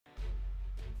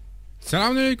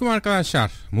Selamünaleyküm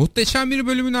arkadaşlar. Muhteşem bir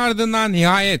bölümün ardından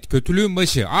nihayet kötülüğün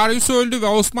başı Aryus öldü ve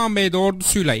Osman Bey de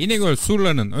ordusuyla İnegöl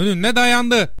surlarının önüne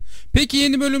dayandı. Peki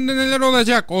yeni bölümde neler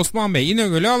olacak? Osman Bey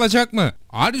İnegöl'ü alacak mı?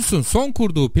 Aryus'un son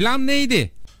kurduğu plan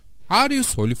neydi?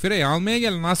 Aryus Holifre'yi almaya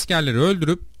gelen askerleri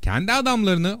öldürüp kendi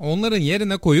adamlarını onların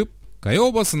yerine koyup Kaya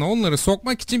Obası'na onları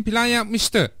sokmak için plan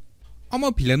yapmıştı.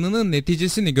 Ama planının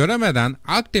neticesini göremeden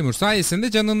Akdemir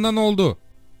sayesinde canından oldu.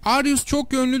 Aryus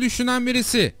çok yönlü düşünen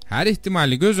birisi. Her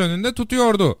ihtimali göz önünde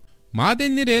tutuyordu.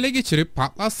 Madenleri ele geçirip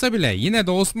patlatsa bile yine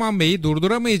de Osman Bey'i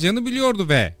durduramayacağını biliyordu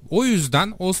ve o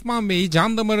yüzden Osman Bey'i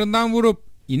can damarından vurup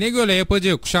İnegöl'e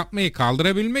yapacağı kuşatmayı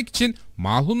kaldırabilmek için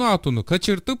Malhun Hatun'u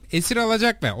kaçırtıp esir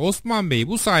alacak ve Osman Bey'i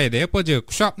bu sayede yapacağı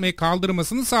kuşatmayı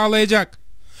kaldırmasını sağlayacak.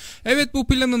 Evet, bu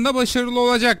planın da başarılı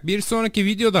olacak. Bir sonraki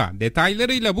videoda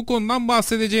detaylarıyla bu konudan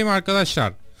bahsedeceğim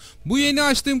arkadaşlar. Bu yeni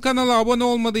açtığım kanala abone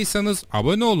olmadıysanız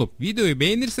abone olup videoyu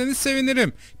beğenirseniz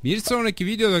sevinirim. Bir sonraki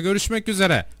videoda görüşmek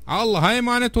üzere. Allah'a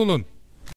emanet olun.